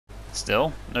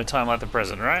Still, no time like the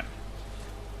present, right?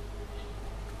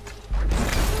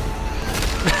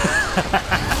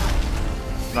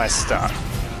 Nice start.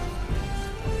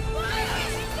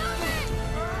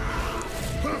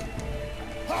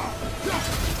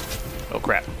 Oh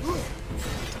crap.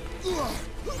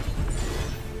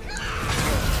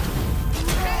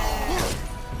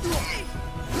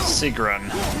 Sigrun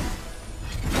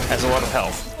has a lot of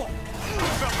health.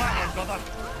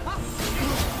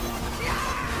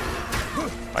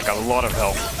 Like a lot of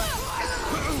health.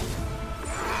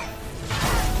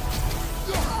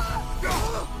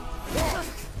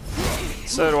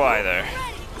 So do I, though.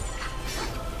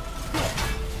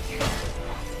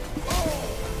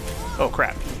 Oh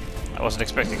crap. I wasn't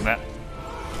expecting that.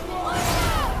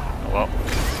 Oh well.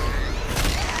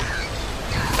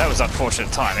 That was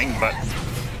unfortunate timing, but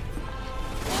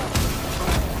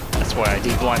that's why I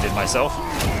de-blinded myself.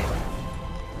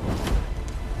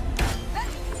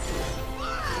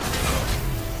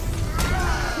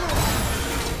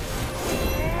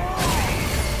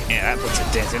 Yeah, that puts a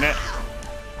dent in it.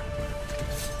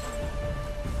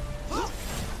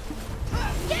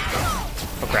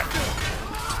 Oh crap.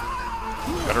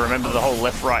 Gotta remember the whole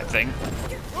left-right thing.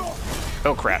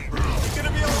 Oh crap.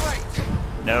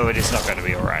 No, it is not going to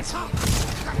be alright.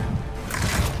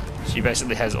 She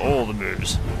basically has all the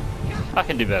moves. I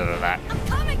can do better than that.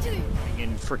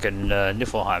 In frickin'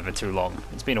 Niflheim for too long.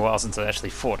 It's been a while since I actually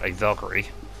fought a Valkyrie.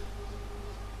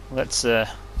 Let's try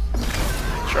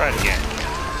it again.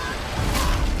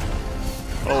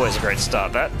 Always a great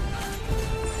start, that.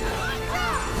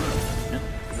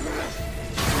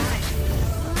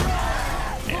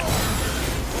 Yeah.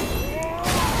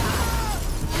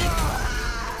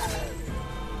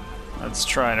 Let's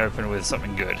try and open with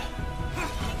something good.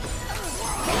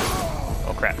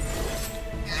 Oh crap.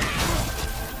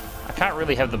 I can't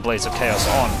really have the Blaze of Chaos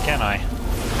on, can I?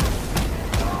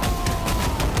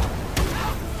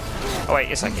 Oh wait,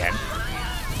 yes I can.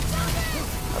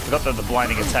 I forgot that the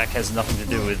blinding attack has nothing to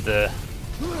do with the...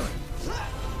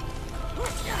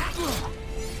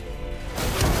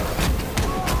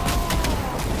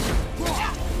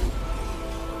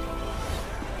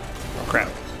 Oh crap.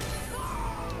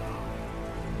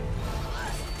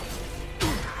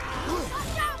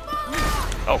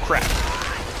 Oh crap.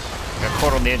 Got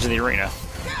caught on the edge of the arena.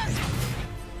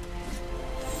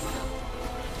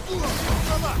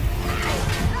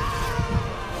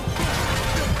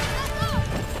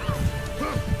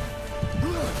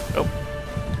 Oh.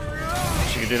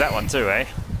 She could do that one too, eh?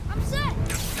 I'm set.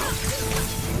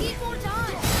 Need more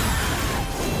time.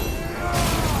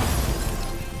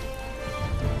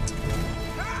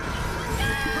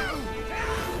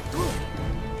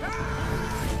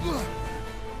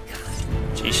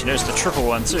 Gee, she knows the triple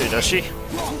one too, does she?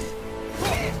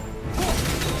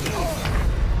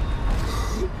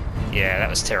 Yeah, that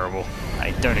was terrible.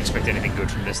 I don't expect anything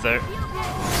good from this though.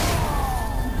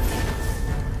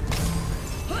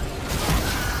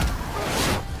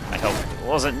 My health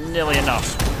wasn't nearly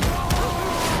enough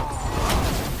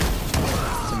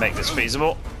to make this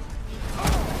feasible.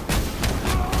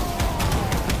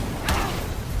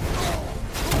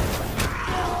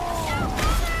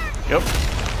 Yep.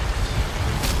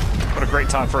 What a great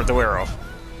time for it to wear off.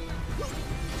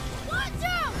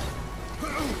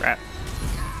 Crap.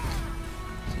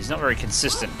 He's not very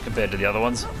consistent compared to the other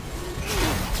ones.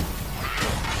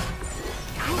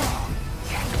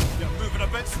 You're moving a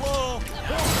bit slow.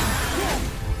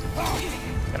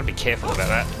 Gotta be careful about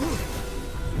that.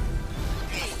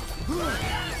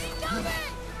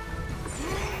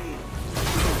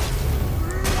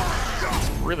 It's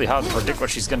really hard to predict what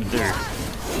she's gonna do.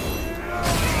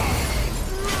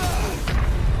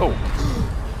 Oh.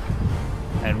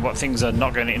 And what things are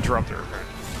not going to interrupt her.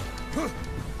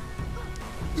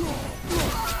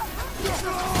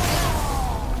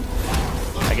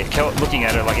 I get caught looking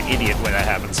at her like an idiot when that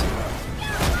happens.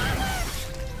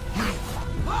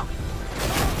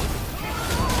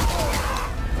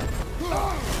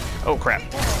 Oh crap.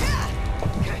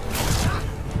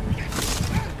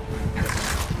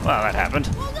 Well, that happened.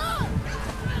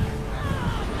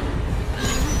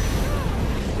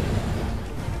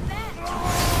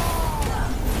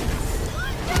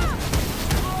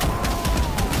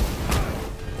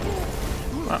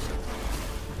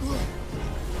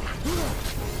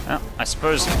 Well, I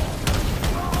suppose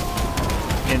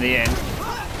in the end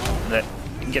that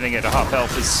getting it to half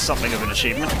health is something of an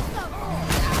achievement.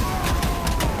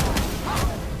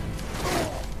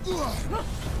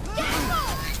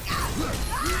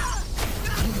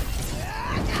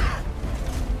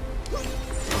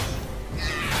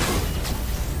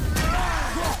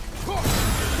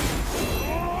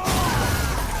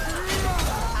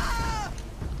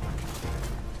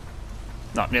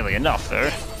 Not nearly enough, though.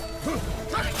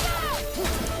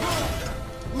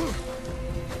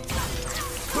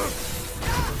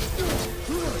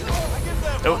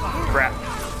 Oh, crap.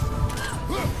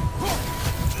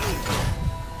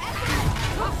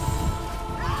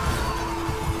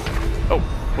 Oh,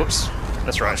 whoops.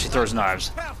 That's right, she throws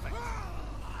knives.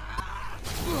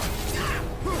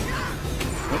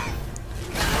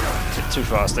 Bit too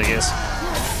fast, I guess.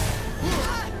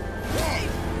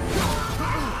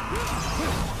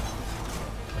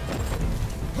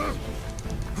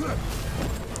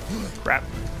 Crap.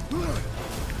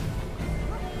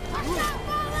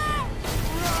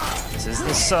 This is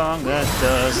the song that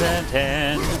doesn't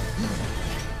end.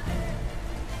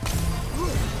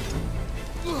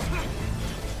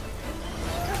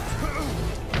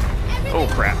 Oh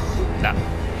crap. Nah.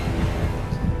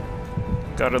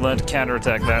 Gotta learn to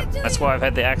counterattack that. That's why I've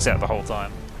had the axe out the whole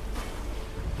time.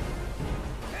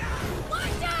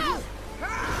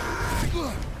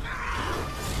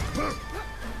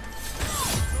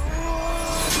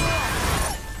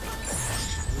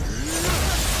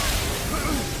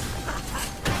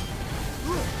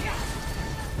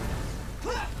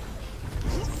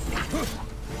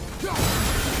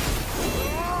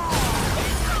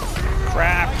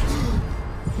 Crap.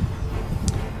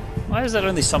 Why is that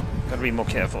only some? Gotta be more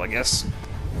careful, I guess.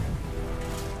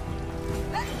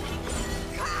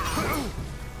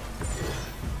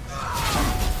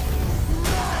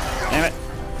 Damn it.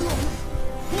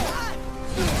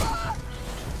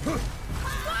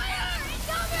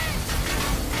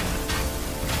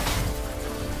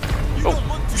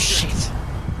 Oh, shit.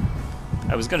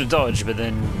 I was gonna dodge, but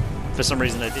then for some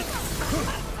reason I didn't.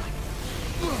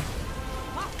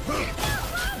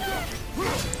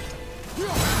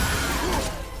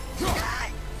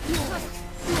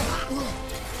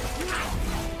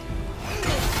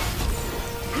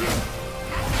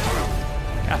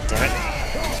 God damn it.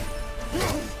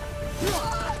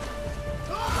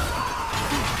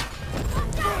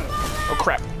 Oh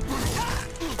crap.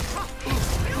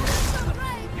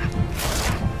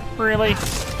 Really?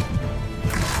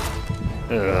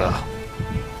 Ugh.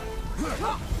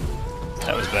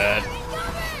 That was bad.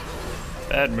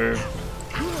 Bad move.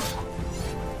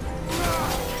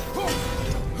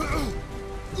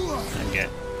 Okay.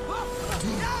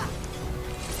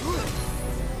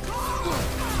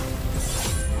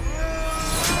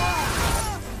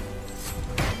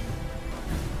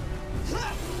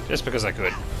 Just because I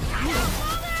could.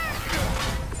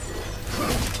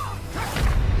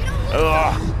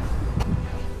 Ugh.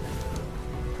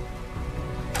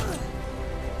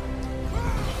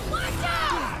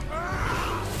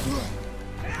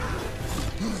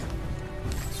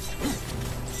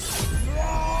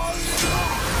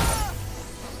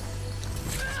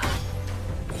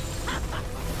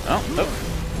 Oh, oh.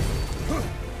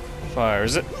 Fire,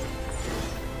 is it?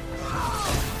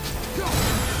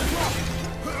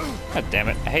 God damn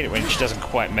it. I hate it when she doesn't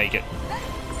quite make it.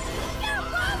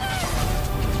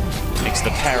 Makes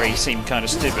the parry seem kind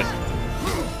of stupid.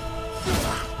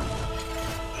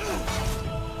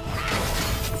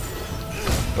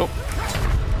 Oh.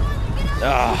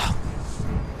 Ah.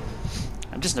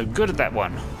 I'm just no good at that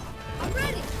one.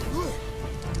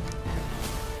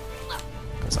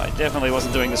 Because I definitely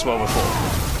wasn't doing this well before.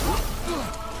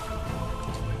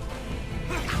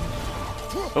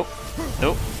 Oh.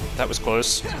 Nope. That was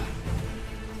close.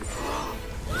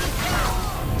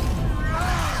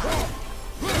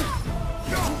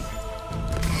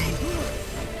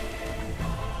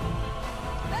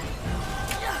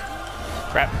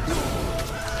 Crap.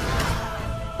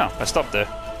 Oh, I stopped there.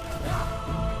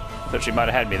 Thought she might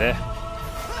have had me there.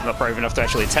 I'm not brave enough to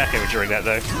actually attack her during that,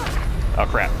 though. Oh,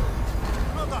 crap.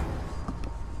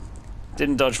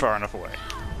 Didn't dodge far enough away.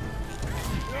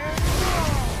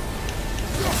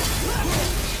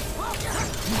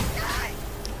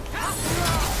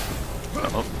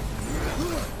 Uh-oh.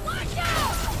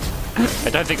 I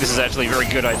don't think this is actually a very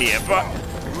good idea, but...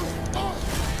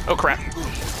 Oh, crap.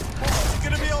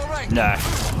 No.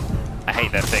 I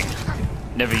hate that thing.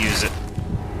 Never use it.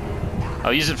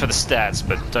 I'll use it for the stats,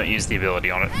 but don't use the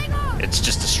ability on it. It's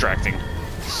just distracting.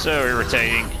 So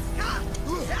irritating.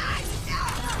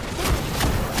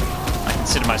 I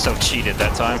consider myself cheated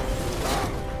that time.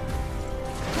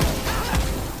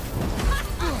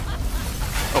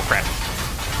 Oh crap.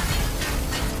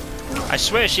 I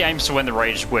swear she aims to when the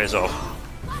rage wears off.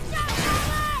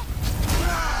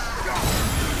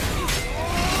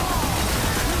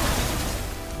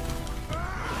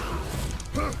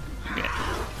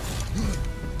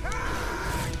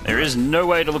 There is no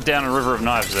way to look down a river of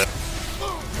knives there.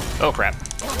 Oh crap.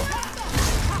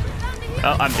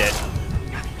 Oh, I'm dead.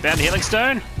 Found a healing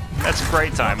stone? That's a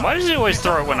great time. Why does he always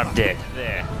throw it when I'm dead?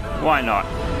 There. Why not?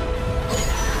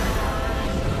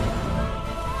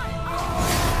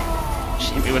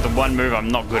 She hit me with the one move I'm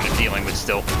not good at dealing with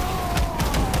still.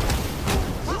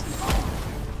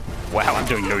 Wow, I'm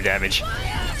doing no damage.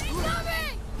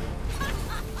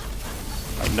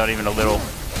 Like, not even a little. I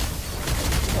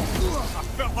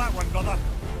felt that one, brother.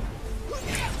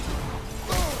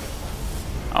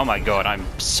 Oh my god, I'm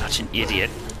such an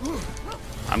idiot.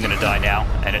 I'm gonna die now,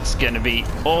 and it's gonna be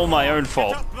all my own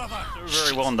fault. Did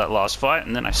very well in that last fight,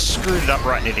 and then I screwed it up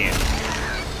right near the end.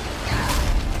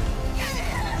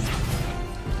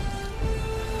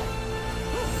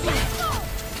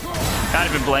 Can't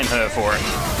even blame her for it.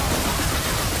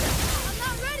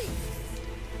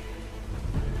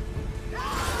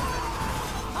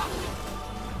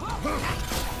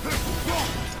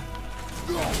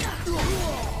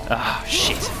 Ah,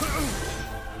 shit.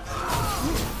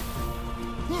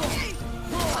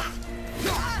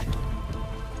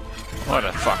 What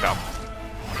a fuck up.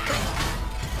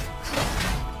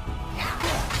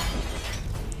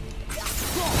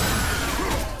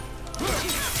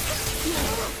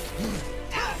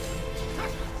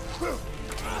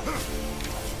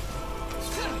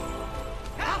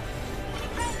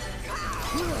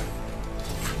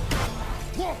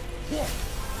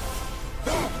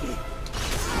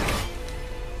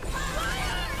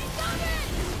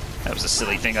 That was a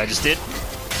silly thing I just did.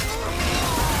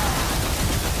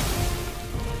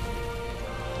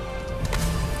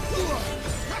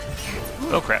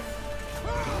 Oh crap.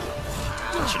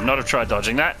 I should not have tried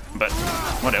dodging that, but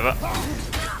whatever.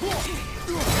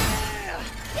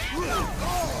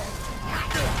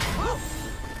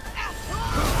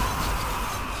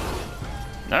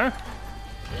 No?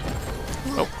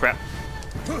 Oh crap.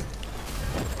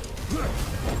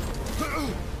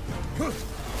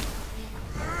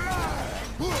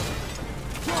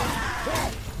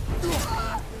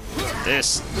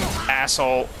 This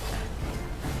asshole.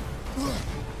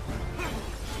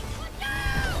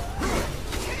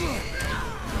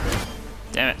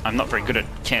 Damn it, I'm not very good at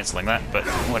cancelling that, but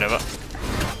whatever.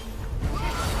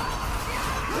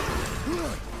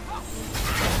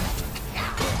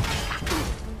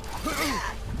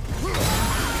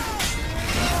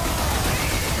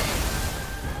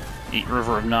 Eat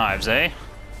river of knives, eh?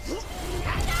 Oh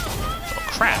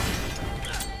crap.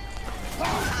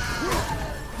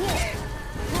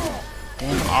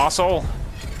 Damn arsehole.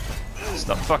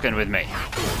 Stop fucking with me.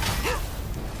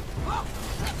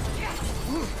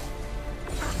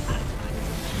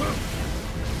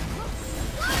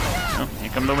 Oh, here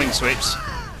come the wing sweeps.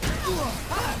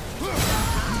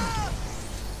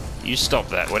 You stop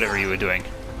that, whatever you were doing.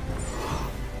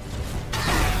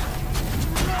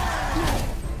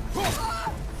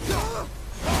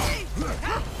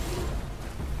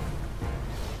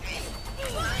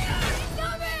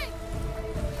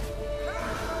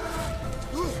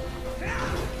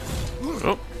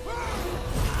 Oh.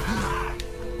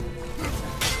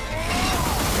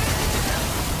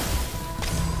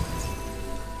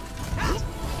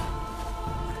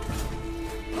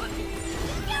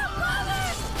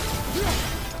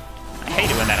 I hate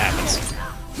it when that happens.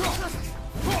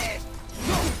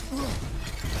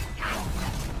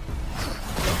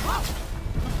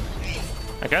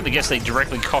 I can only guess they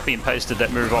directly copy and pasted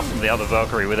that move off from the other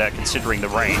Valkyrie without considering the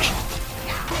range.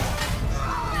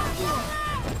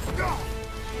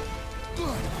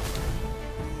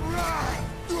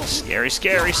 Scary,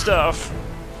 scary stuff.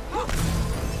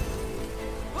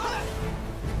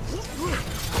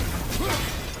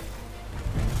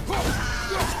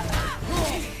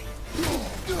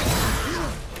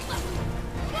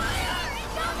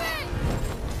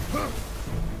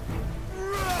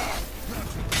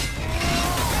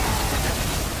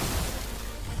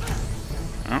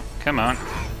 Oh, come on.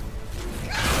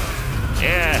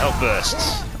 Yeah, health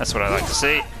bursts. That's what I like to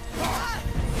see.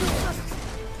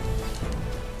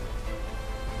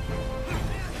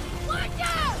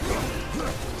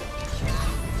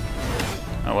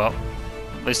 Oh well,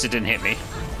 at least it didn't hit me.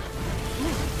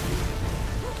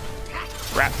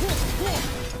 Crap.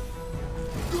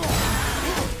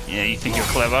 Yeah, you think you're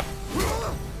clever?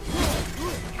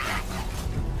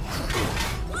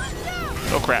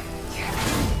 Oh crap.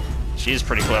 She is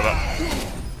pretty clever.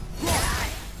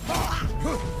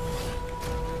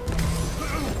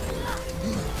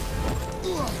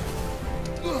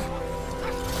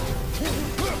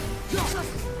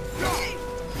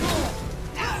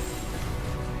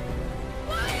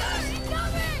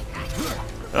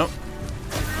 Oh.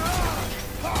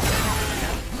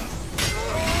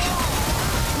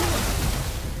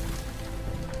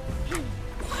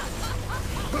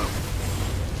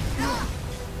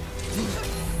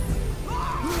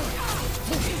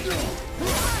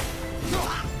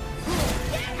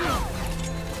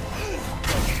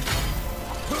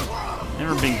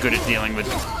 good at dealing with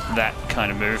that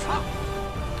kind of move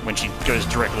when she goes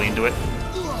directly into it.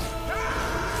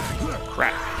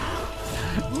 Crap.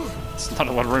 There's not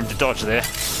a lot of room to dodge there.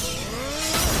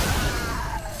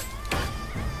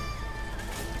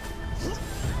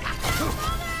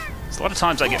 There's a lot of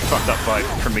times I get fucked up by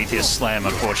Prometheus Slam,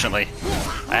 unfortunately.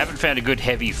 I haven't found a good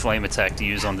heavy flame attack to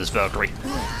use on this Valkyrie.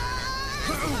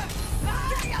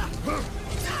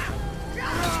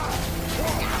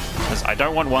 Because I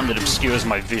don't want one that obscures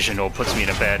my vision or puts me in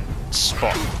a bad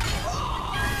spot.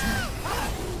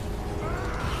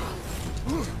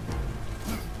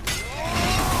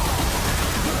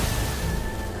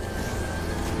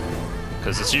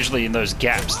 Because it's usually in those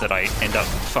gaps that I end up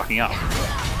fucking up.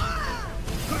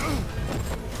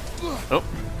 Oh.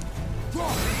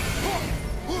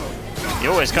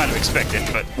 You always kind of expect it,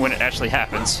 but when it actually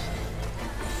happens,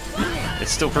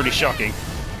 it's still pretty shocking.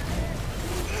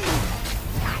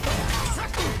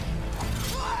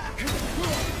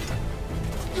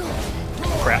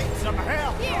 Crap.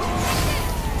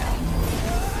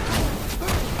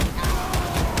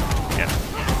 Yep.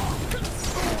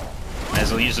 May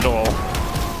as well use it all.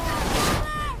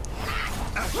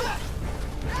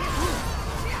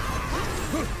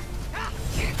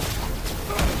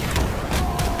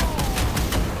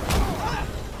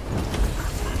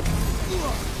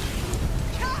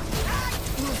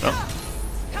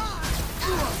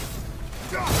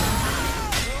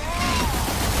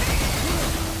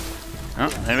 Oh,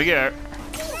 there we go.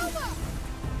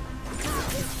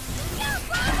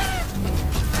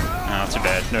 Oh, too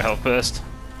bad. No health burst.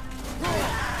 No.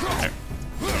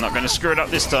 I'm not going to screw it up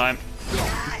this time.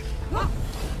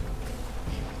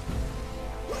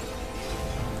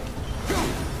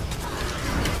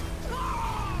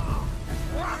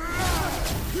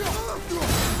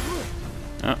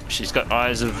 Oh, she's got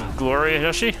eyes of glory,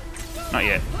 does she? Not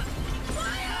yet.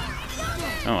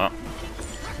 Oh well.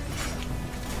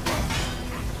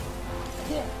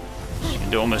 She can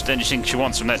do almost anything she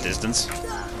wants from that distance.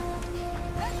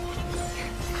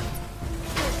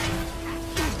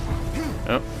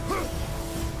 Oh.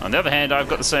 On the other hand, I've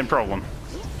got the same problem.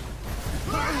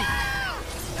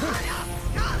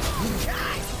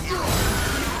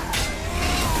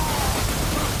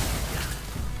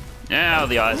 Now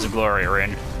the eyes of glory are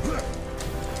in.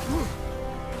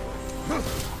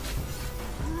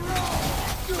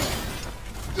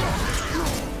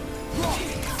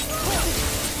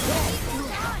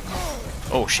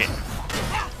 Oh shit.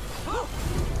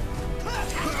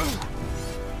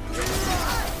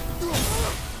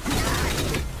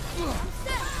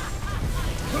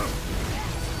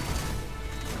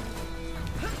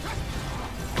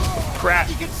 Crap.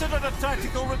 You considered a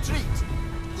tactical retreat.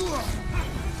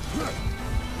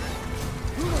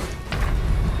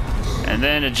 And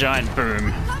then a giant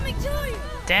boom. Coming to you.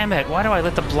 Damn it, why do I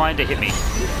let the blinder hit me?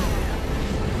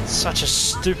 Such a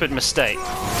stupid mistake.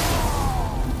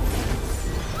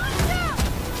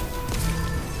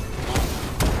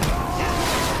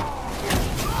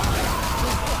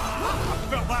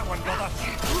 Felt that one, brother.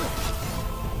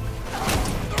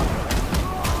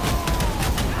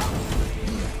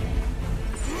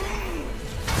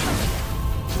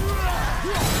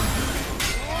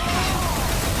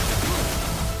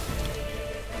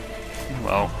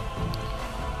 Well,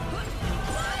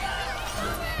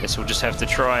 guess we'll just have to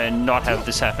try and not have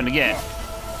this happen again.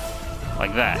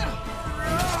 Like that.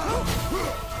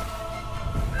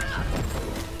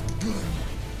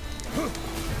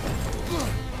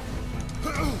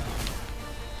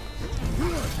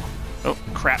 Oh,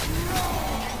 crap.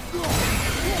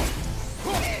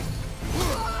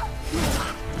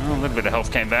 Oh, a little bit of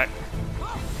health came back.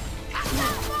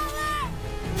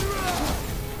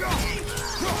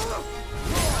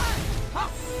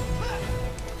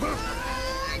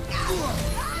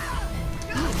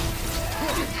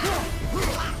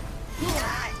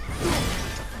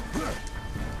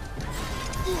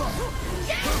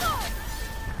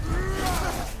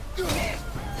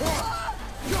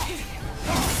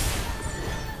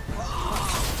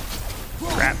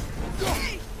 Crap.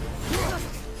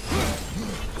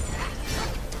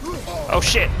 Oh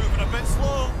shit. Moving a bit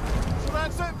slow. So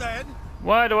that's it then.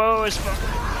 Why do I always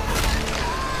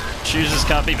choosers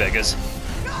can't be beggars.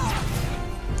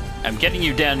 I'm getting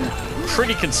you down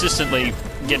pretty consistently,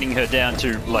 getting her down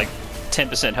to like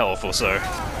 10% health or so.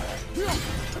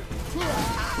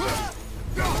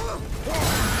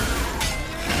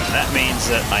 That means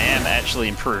that I am actually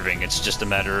improving. It's just a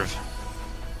matter of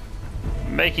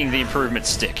making the improvement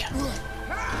stick.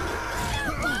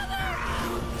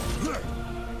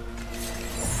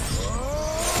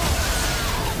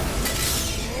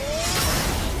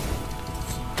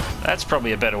 That's That's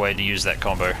probably a better way to use that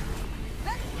combo.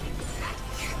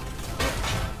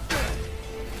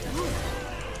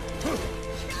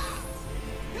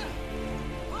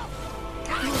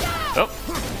 Oh!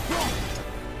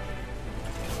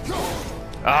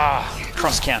 Ah!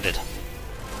 Cross-counted.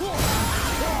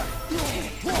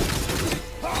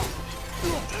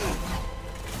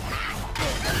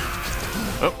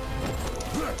 Oh!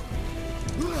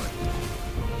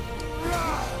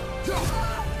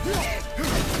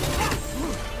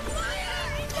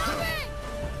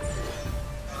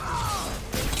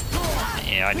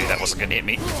 Yeah, I knew that wasn't gonna hit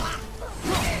me.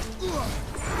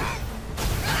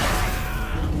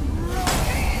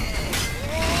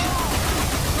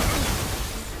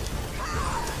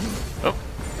 Oh.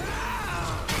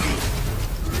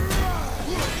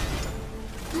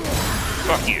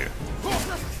 Fuck you.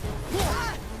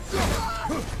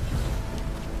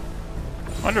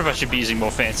 I wonder if I should be using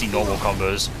more fancy normal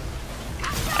combos.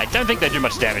 I don't think they do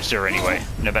much damage to her anyway,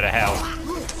 no matter how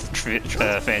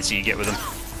fancy you get with them.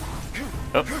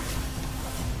 Oh.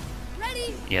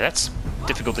 Yeah, that's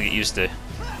difficult to get used to.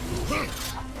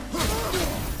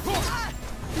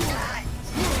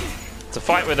 It's a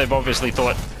fight where they've obviously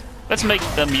thought, let's make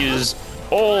them use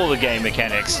all the game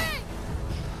mechanics.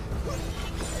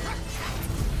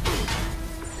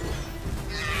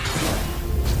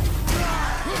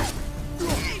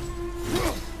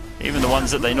 Even the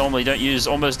ones that they normally don't use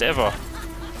almost ever.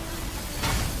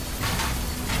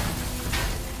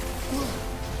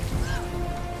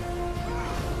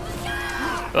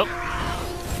 Oh.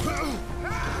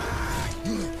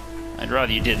 I'd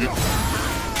rather you didn't.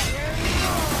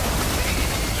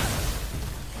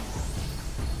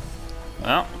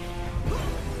 Well.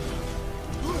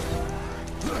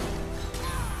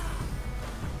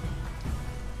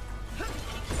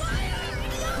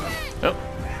 Oh.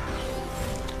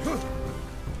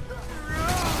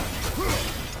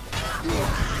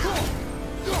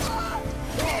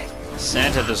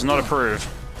 Santa does not approve.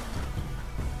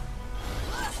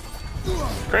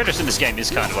 Kratos in this game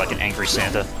is kind of like an angry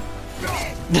Santa.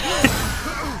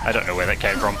 I don't know where that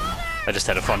came from. I just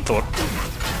had a fun thought.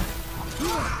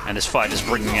 And this fight is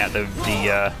bringing out the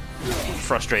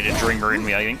frustrated dreamer in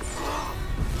me, I think.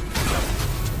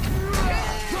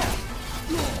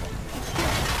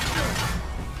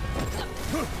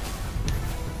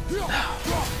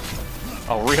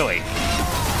 Oh, really?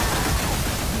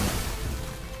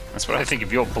 That's what I think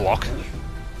of your block.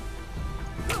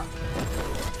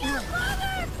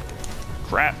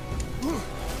 Crap.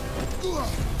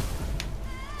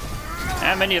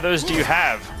 How many of those do you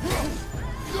have?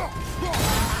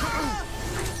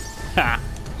 Ha!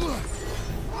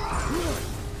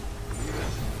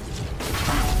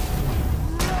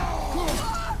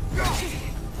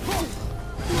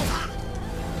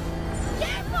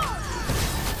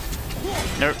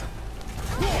 Nope.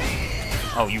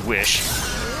 Oh, you wish.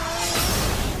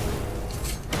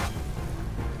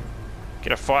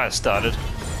 Get a fire started.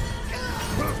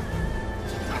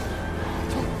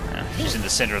 She's in the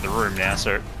center of the room now,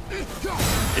 so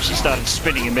if she started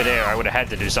spinning in midair, I would have had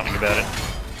to do something about it.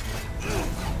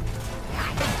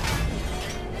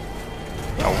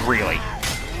 Oh, really?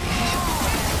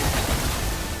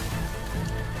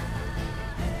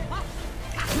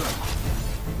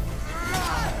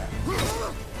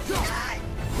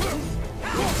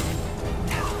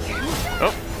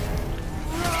 Oh.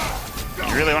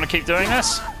 You really want to keep doing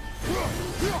this?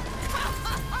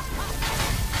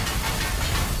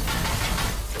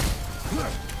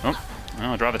 Oh,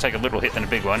 well, I'd rather take a little hit than a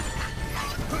big one.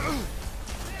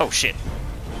 Oh, shit.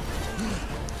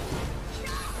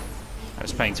 I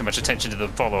was paying too much attention to the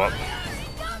follow-up.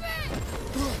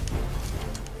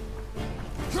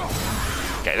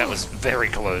 Okay, that was very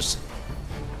close.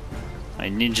 I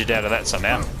ninja'd out of that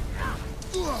somehow.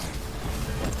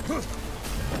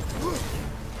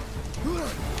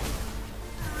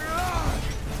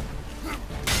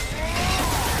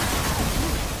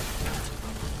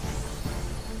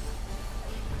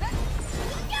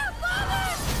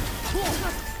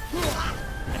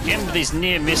 Again with these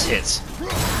near miss hits.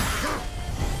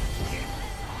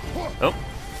 Oh.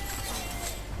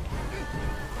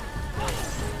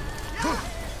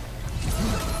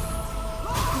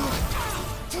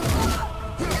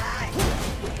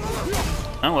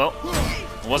 Oh well.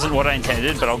 Wasn't what I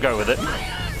intended, but I'll go with it.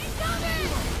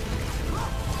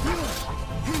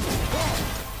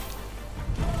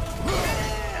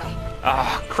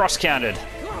 Ah, cross-counted.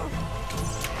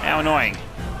 How annoying.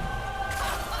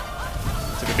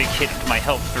 Took a big hit to my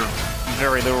health for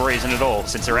very little reason at all,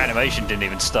 since her animation didn't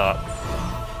even start.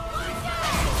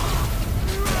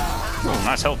 Oh,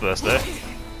 nice health burst there.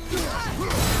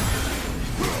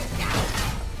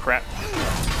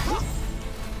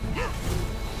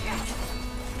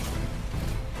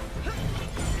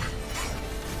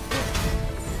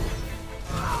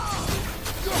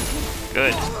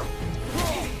 Good.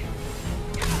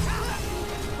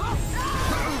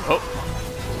 Oh.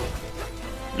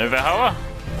 No Valhalla?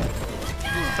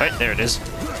 Wait, there it is.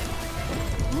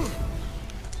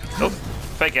 Oh,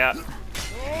 fake out.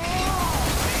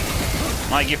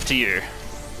 My gift to you.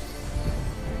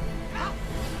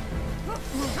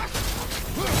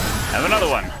 Have another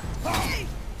one.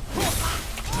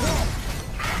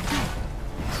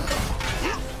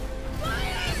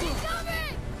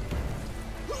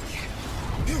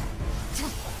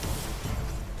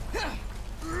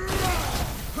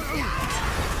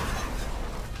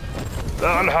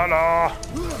 Valhalla!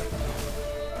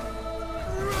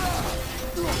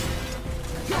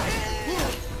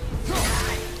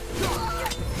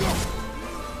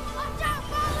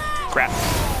 Crap.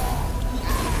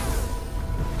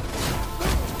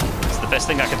 It's the best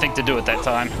thing I could think to do at that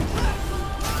time. In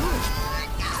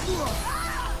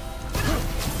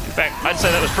fact, I'd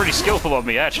say that was pretty skillful of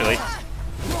me, actually.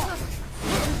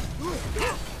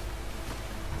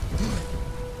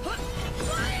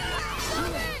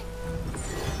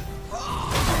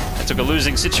 I took a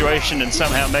losing situation and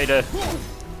somehow made a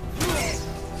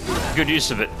good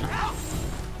use of it.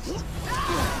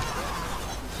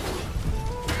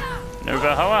 No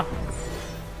Valhalla?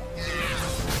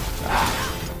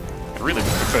 I really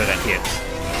would prefer that hit.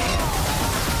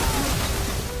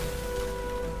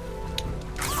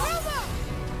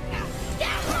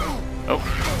 Oh.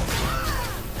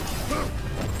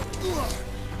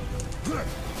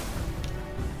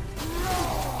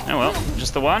 Oh well,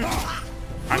 just the one.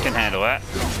 I can handle that.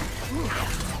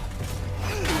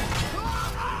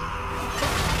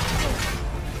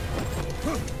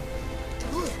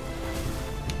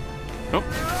 Oh.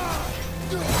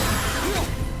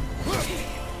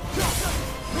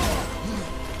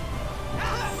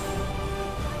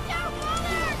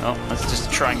 Oh, let's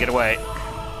just try and get away.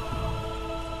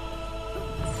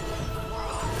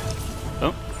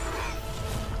 Oh.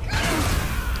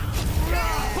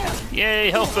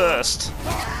 Yay, health burst!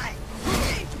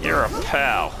 You're a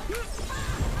pal.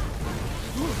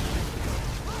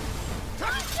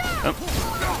 Oh.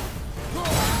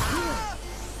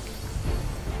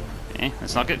 Okay,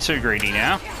 let's not get too greedy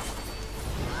now.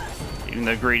 Even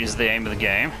though greed is the aim of the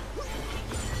game.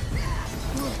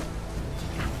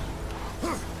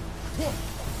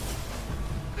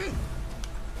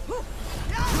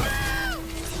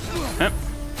 Yep.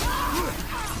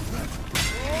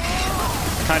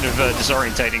 Kind of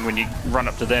disorientating when you run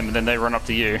up to them and then they run up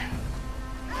to you.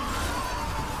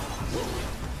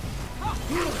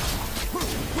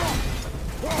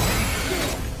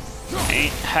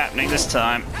 Ain't happening this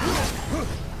time.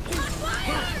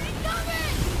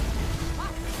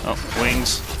 Oh,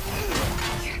 wings.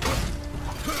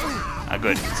 Ah,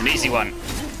 good. It's an easy one.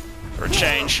 For a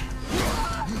change.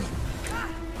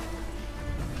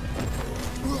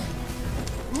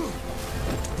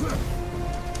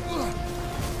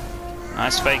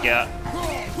 Nice fake out.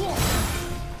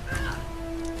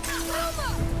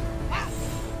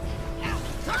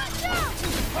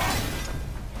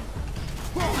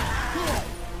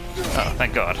 Oh,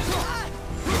 thank God.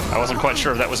 I wasn't quite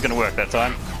sure if that was going to work that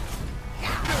time.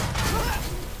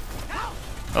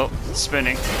 Oh,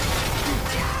 spinning.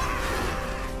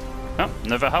 Oh,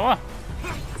 no Valhalla.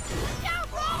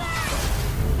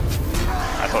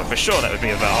 I thought for sure that would be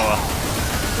a Valhalla.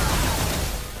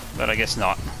 But I guess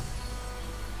not.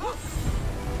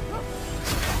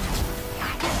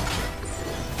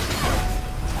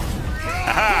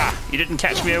 Aha! You didn't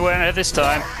catch me away this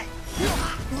time.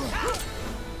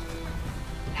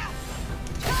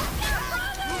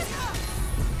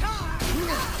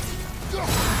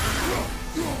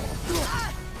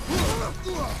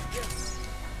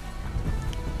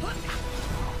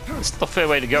 There's still a fair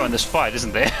way to go in this fight,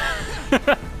 isn't there?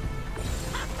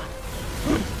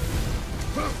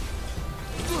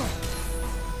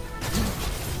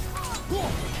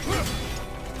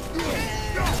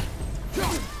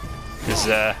 Because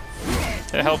her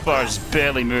health bar is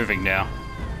barely moving now.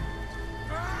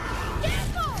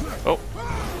 Oh.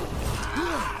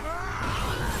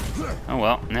 Oh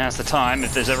well, now's the time,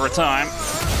 if there's ever a time.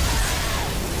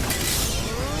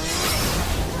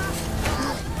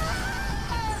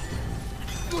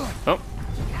 Oh.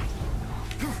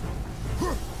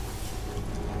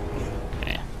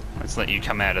 Okay, let's let you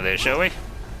come out of there, shall we?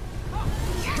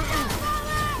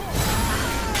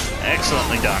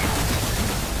 Excellently done.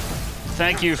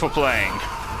 Thank you for playing.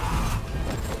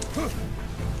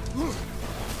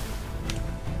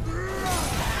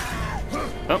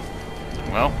 Oh,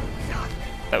 well,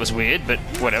 that was weird, but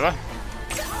whatever.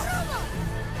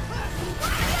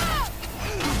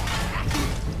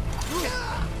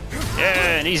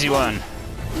 Yeah, an easy one.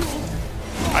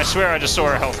 I swear I just saw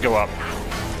her health go up.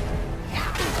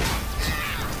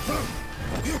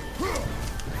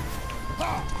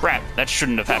 Crap, that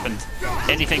shouldn't have happened.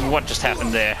 Anything what just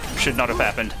happened there should not have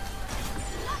happened.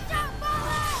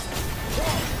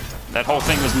 That whole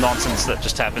thing was nonsense that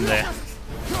just happened there.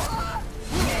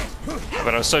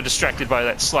 But I was so distracted by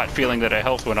that slight feeling that her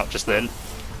health went up just then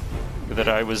that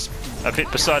I was a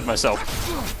bit beside myself.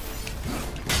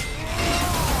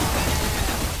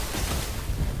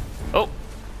 Oh!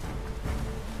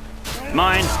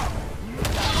 Mine!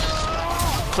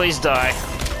 Please die.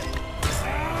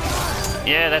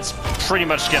 Yeah, that's pretty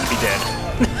much gonna be dead.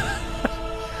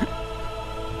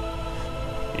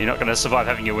 You're not gonna survive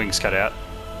having your wings cut out.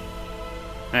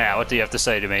 Now, what do you have to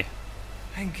say to me?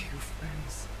 Thank you,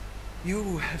 friends.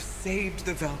 You have saved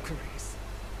the Valkyries.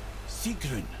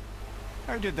 Sigrun,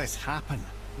 how did this happen?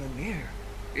 Lemire,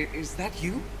 is that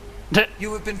you?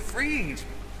 You have been freed,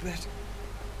 but...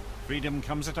 Freedom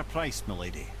comes at a price,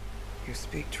 milady. You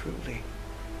speak truly.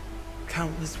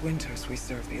 Countless winters we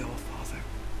served the Allfather.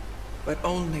 But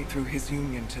only through his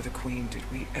union to the Queen did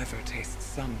we ever taste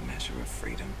some measure of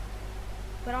freedom.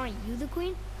 But aren't you the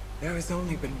queen? There has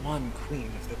only been one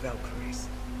Queen of the Valkyries.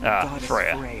 Goddess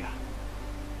Freya.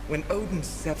 When Odin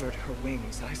severed her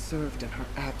wings, I served in her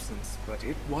absence, but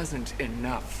it wasn't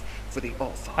enough for the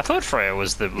Allfather. I thought Freya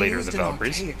was the leader of the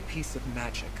Valkyries. He used an archaic piece of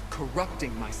magic,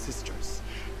 corrupting my sisters.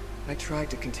 I tried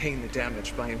to contain the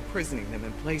damage by imprisoning them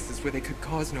in places where they could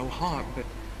cause no harm, but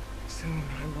soon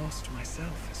I lost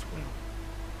myself as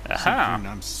well. Aha! Sigrun,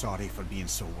 I'm sorry for being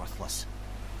so worthless.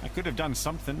 I could have done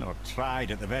something, or tried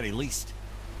at the very least.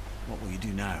 What will you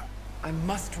do now? I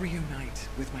must reunite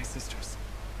with my sisters.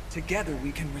 Together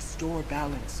we can restore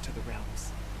balance to the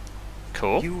realms.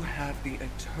 Cool. You have the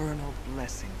eternal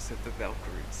blessings of the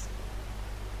Valkyries.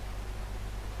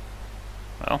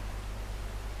 Well.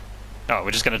 Oh,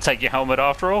 we're just gonna take your helmet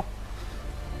after all?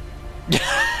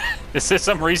 Is there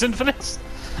some reason for this?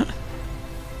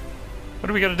 What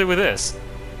are we gonna do with this?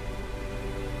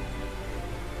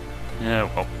 Yeah,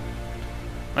 well.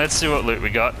 Let's see what loot we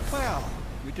got. Well,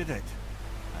 we did it,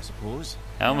 I suppose.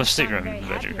 Helm of Sound Sigrun, very Virgin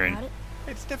happy Green. about it.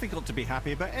 It's difficult to be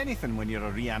happy about anything when you're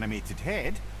a reanimated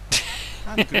head.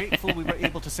 I'm grateful we were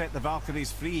able to set the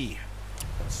Valkyries free.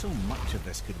 But so much of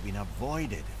this could have been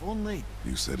avoided, if only...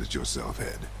 You said it yourself,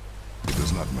 Head. It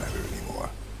does not matter anymore.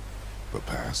 The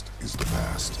past is the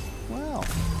past. Well,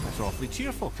 that's awfully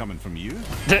cheerful coming from you.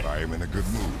 I am in a good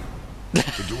mood. The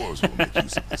dwarves will make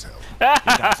use of this help.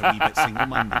 Your dad's a wee bit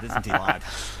single-minded, isn't he, lad?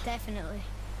 Definitely.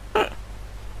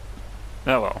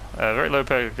 Oh well. Very low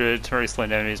power grid, very slow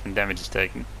enemies when damage is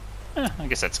taken. I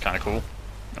guess that's kind of cool.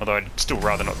 Although I'd still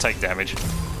rather not take damage.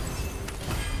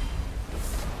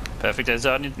 Perfect as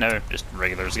Guardian? No, just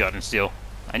regular as Guardian Steel.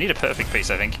 I need a perfect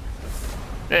piece, I think.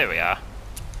 There we are.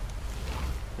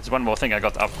 There's one more thing I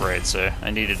got to upgrade, so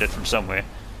I needed it from somewhere.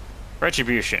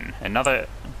 Retribution. Another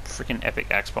freaking epic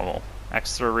axe pommel.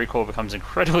 Axe throw recoil becomes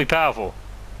incredibly powerful.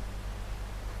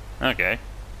 Okay.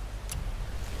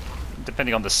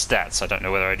 Depending on the stats, I don't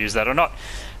know whether I'd use that or not.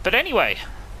 But anyway,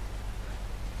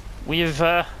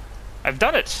 I've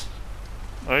done it.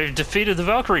 I've defeated the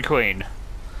Valkyrie Queen.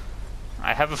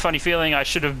 I have a funny feeling I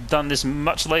should have done this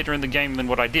much later in the game than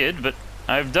what I did, but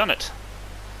I've done it.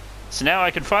 So now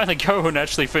I can finally go and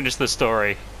actually finish the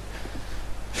story.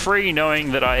 Free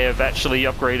knowing that I have actually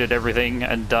upgraded everything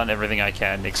and done everything I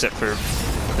can, except for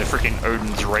the freaking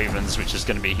Odin's Ravens, which is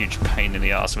going to be a huge pain in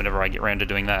the ass whenever I get around to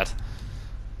doing that.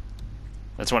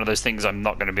 That's one of those things I'm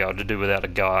not going to be able to do without a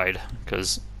guide,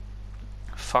 because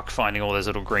fuck finding all those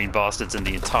little green bastards in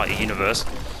the entire universe.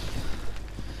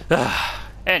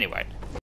 Anyway,